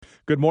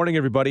Good morning,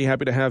 everybody.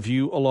 Happy to have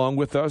you along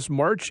with us.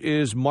 March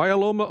is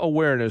Myeloma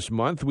Awareness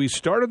Month. We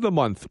started the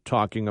month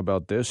talking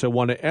about this. I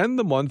want to end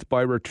the month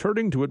by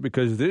returning to it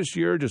because this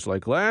year, just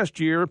like last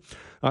year,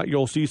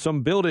 you'll see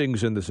some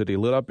buildings in the city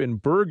lit up in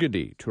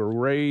burgundy to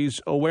raise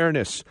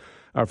awareness.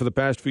 For the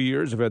past few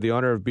years, I've had the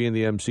honor of being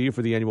the MC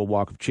for the annual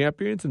Walk of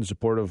Champions in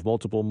support of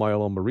Multiple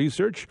Myeloma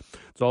Research.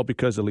 It's all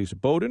because of Lisa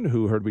Bowden,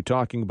 who heard me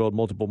talking about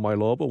multiple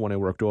myeloma when I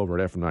worked over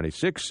at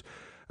FM96.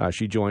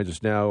 She joins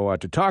us now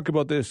to talk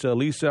about this.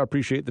 Lisa,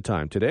 appreciate the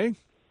time today.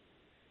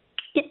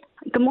 Yeah.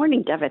 Good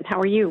morning, Devon. How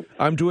are you?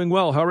 I'm doing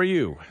well. How are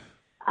you?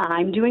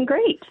 I'm doing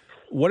great.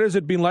 What has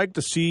it been like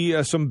to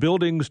see some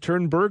buildings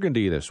turn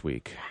burgundy this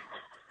week?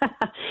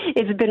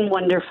 It's been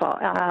wonderful.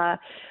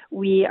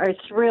 We are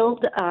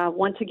thrilled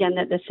once again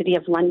that the City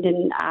of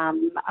London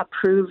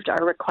approved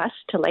our request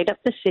to light up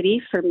the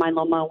city for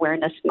Myeloma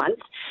Awareness Month.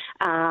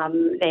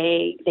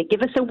 They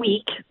give us a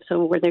week,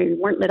 so they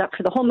weren't lit up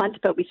for the whole month,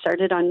 but we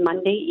started on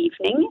Monday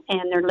evening,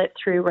 and they're lit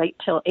through right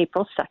till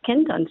April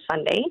 2nd on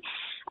Sunday.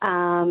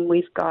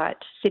 We've got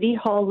City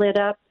Hall lit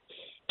up,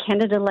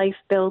 Canada Life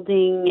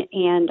Building,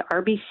 and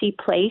RBC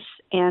Place,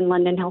 and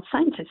London Health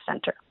Sciences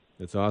Centre.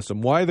 That's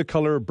awesome. Why the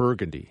color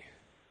burgundy?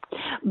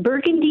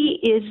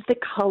 Burgundy is the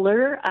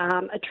color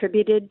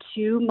attributed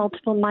to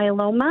multiple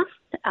myeloma.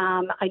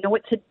 I know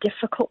it's a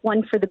difficult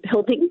one for the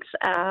buildings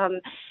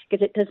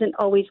because it doesn't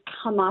always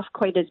come off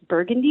quite as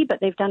burgundy, but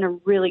they've done a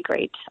really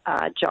great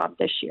job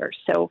this year.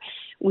 So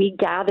we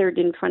gathered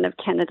in front of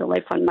Canada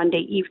Life on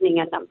Monday evening,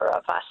 a number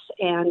of us,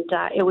 and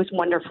it was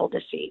wonderful to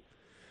see.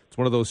 It's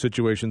one of those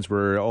situations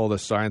where all the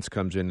science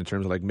comes in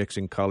terms of like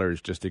mixing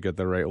colors just to get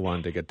the right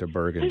one to get to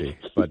burgundy.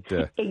 But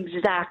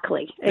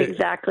Exactly,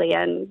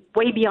 and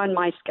way beyond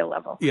my skill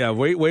level. Yeah,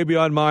 way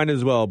beyond mine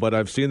as well. But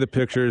I've seen the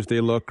pictures;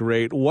 they look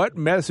great. What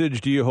message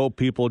do you hope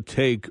people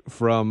take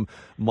from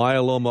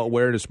Myeloma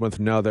Awareness Month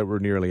now that we're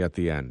nearly at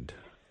the end?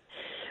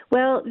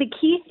 Well, the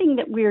key thing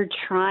that we're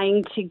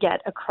trying to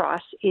get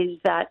across is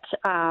that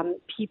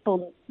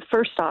people,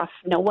 first off,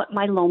 know what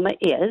myeloma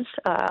is,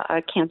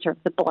 a cancer of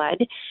the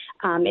blood.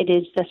 It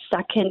is the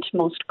second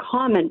most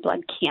common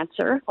blood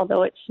cancer,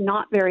 although it's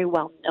not very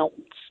well known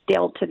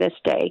still to this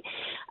day.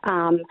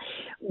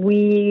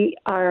 We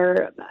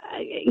are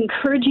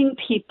encouraging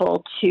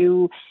people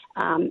to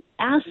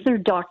ask their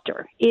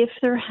doctor if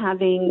they're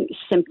having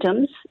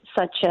symptoms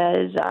such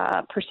as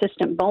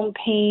persistent bone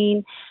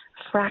pain,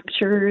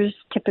 fractures,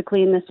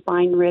 typically in the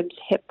spine, ribs,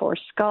 hip, or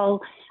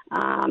skull,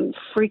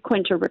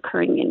 frequent or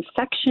recurring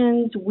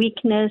infections,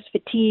 weakness,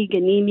 fatigue,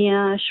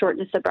 anemia,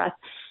 shortness of breath.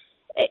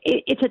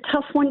 It's a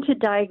tough one to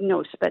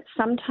diagnose, but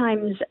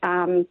sometimes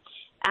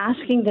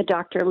asking the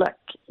doctor, look,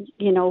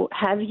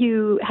 have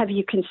you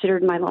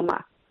considered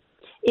myeloma?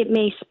 It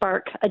may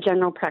spark a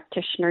general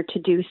practitioner to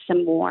do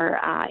some more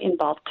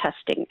involved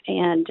testing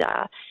and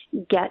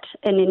get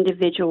an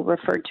individual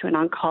referred to an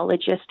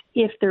oncologist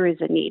if there is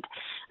a need.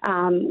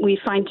 We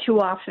find too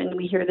often,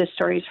 we hear the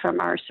stories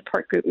from our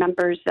support group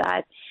members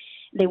that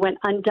they went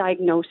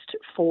undiagnosed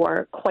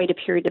for quite a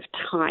period of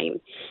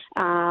time.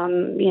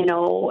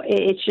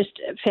 It's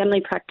just family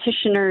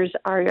practitioners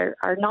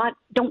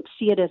don't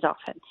see it as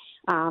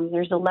often.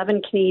 There's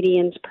 11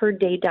 Canadians per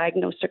day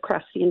diagnosed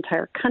across the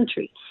entire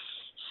country.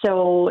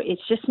 So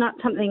it's just not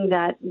something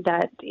that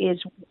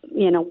is,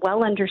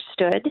 well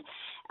understood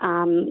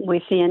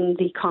within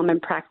the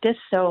common practice.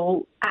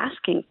 So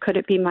asking, could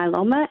it be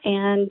myeloma?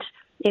 And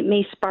it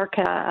may spark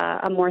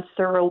a more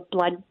thorough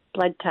blood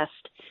test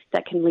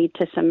that can lead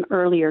to some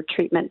earlier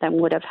treatment than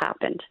would have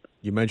happened.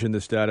 You mentioned the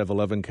stat of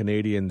 11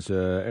 Canadians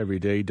every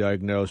day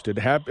diagnosed.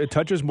 It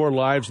touches more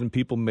lives than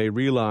people may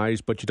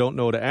realize, but you don't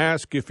know to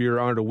ask if you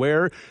aren't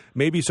aware.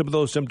 Maybe some of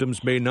those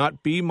symptoms may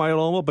not be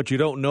myeloma, but you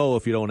don't know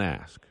if you don't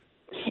ask.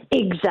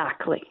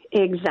 Exactly.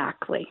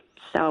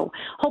 So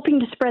hoping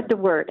to spread the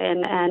word.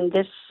 And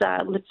this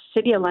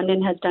City of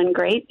London has done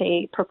great.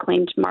 They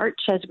proclaimed March,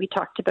 as we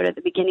talked about at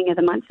the beginning of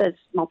the month, as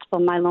Multiple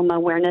Myeloma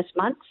Awareness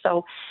Month.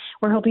 So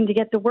we're hoping to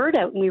get the word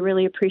out, and we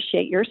really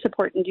appreciate your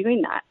support in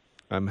doing that.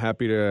 I'm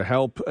happy to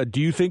help.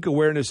 Do you think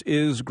awareness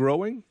is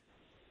growing?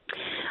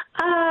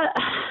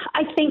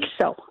 I think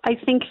so. I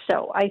think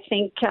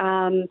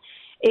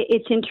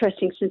it's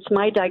interesting. Since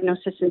my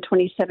diagnosis in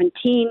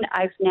 2017,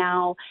 I've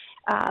now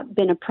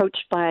been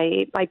approached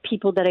by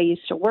people that I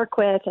used to work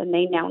with, and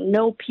they now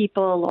know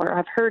people or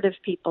have heard of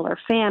people or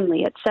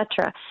family,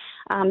 etc.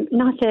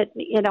 Not that,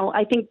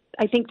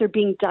 I think they're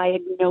being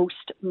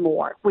diagnosed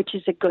more, which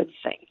is a good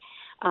thing.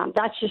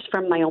 That's just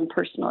from my own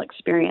personal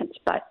experience.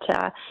 But,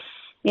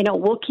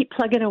 we'll keep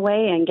plugging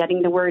away and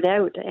getting the word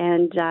out.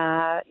 And,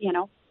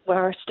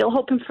 we're still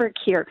hoping for a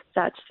cure.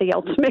 That's the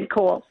ultimate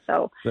goal.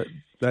 So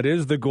that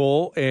is the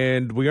goal,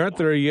 and we aren't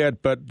there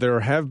yet, but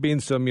there have been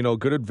some,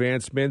 good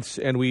advancements,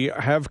 and we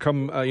have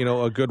come,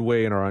 a good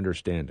way in our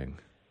understanding.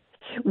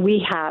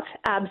 We have,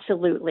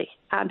 absolutely.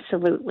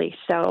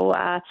 So,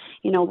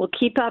 we'll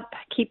keep up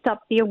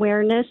the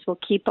awareness. We'll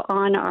keep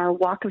on our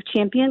Walk of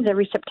Champions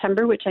every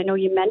September, which I know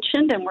you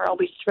mentioned, and we're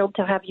always thrilled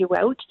to have you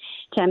out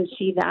to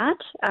MC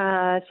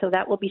that. So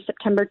that will be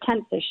September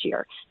 10th this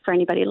year for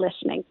anybody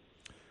listening.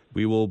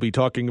 We will be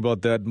talking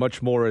about that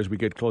much more as we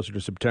get closer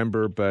to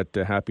September, but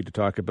happy to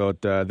talk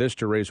about this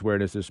to raise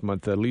awareness this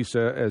month.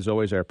 Lisa, as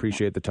always, I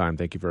appreciate the time.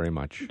 Thank you very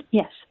much.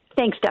 Yes.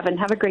 Thanks, Devon.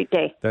 Have a great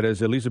day. That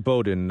is Lisa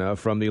Bowden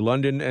from the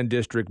London and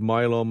District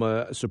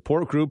Myeloma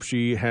Support Group.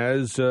 She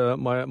has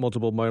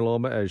multiple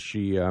myeloma, as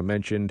she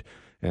mentioned,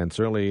 and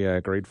certainly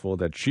grateful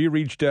that she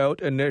reached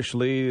out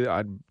initially.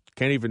 I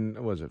can't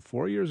even, was it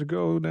 4 years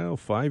ago now?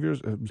 5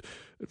 years?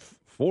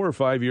 4 or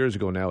 5 years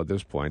ago now at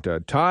this point.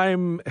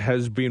 Time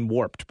has been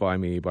warped by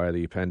me by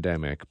the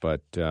pandemic,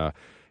 but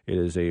it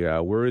is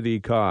a worthy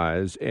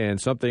cause and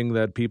something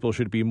that people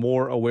should be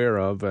more aware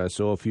of.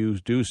 So if you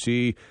do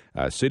see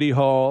City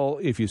Hall,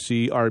 if you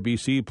see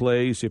RBC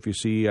Place, if you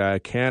see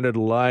Canada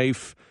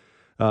Life,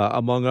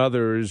 among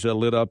others,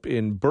 lit up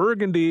in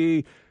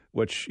burgundy,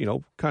 which,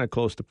 kind of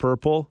close to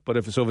purple. But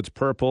if it's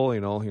purple,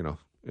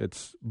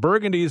 it's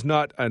burgundy is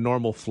not a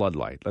normal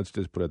floodlight. Let's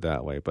just put it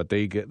that way. But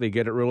they get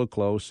it real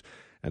close,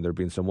 and there have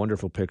been some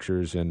wonderful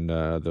pictures in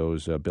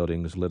those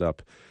buildings lit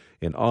up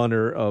in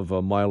honor of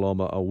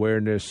Myeloma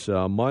Awareness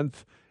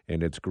Month,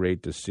 and it's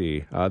great to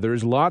see.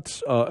 There's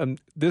lots.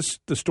 The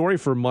story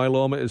for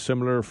myeloma is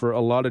similar for a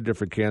lot of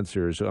different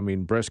cancers. I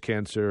mean, breast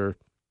cancer,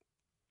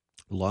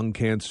 lung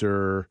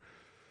cancer.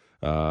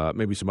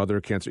 Maybe some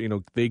other cancer,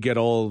 they get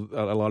a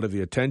lot of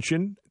the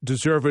attention,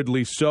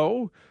 deservedly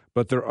so,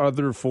 but there are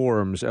other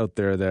forms out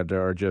there that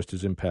are just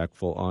as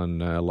impactful on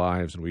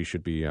lives, and we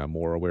should be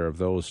more aware of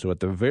those. So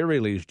at the very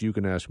least, you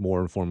can ask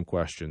more informed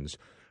questions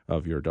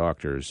of your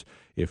doctors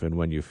if and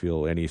when you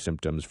feel any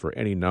symptoms for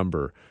any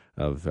number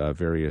of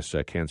various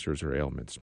cancers or ailments.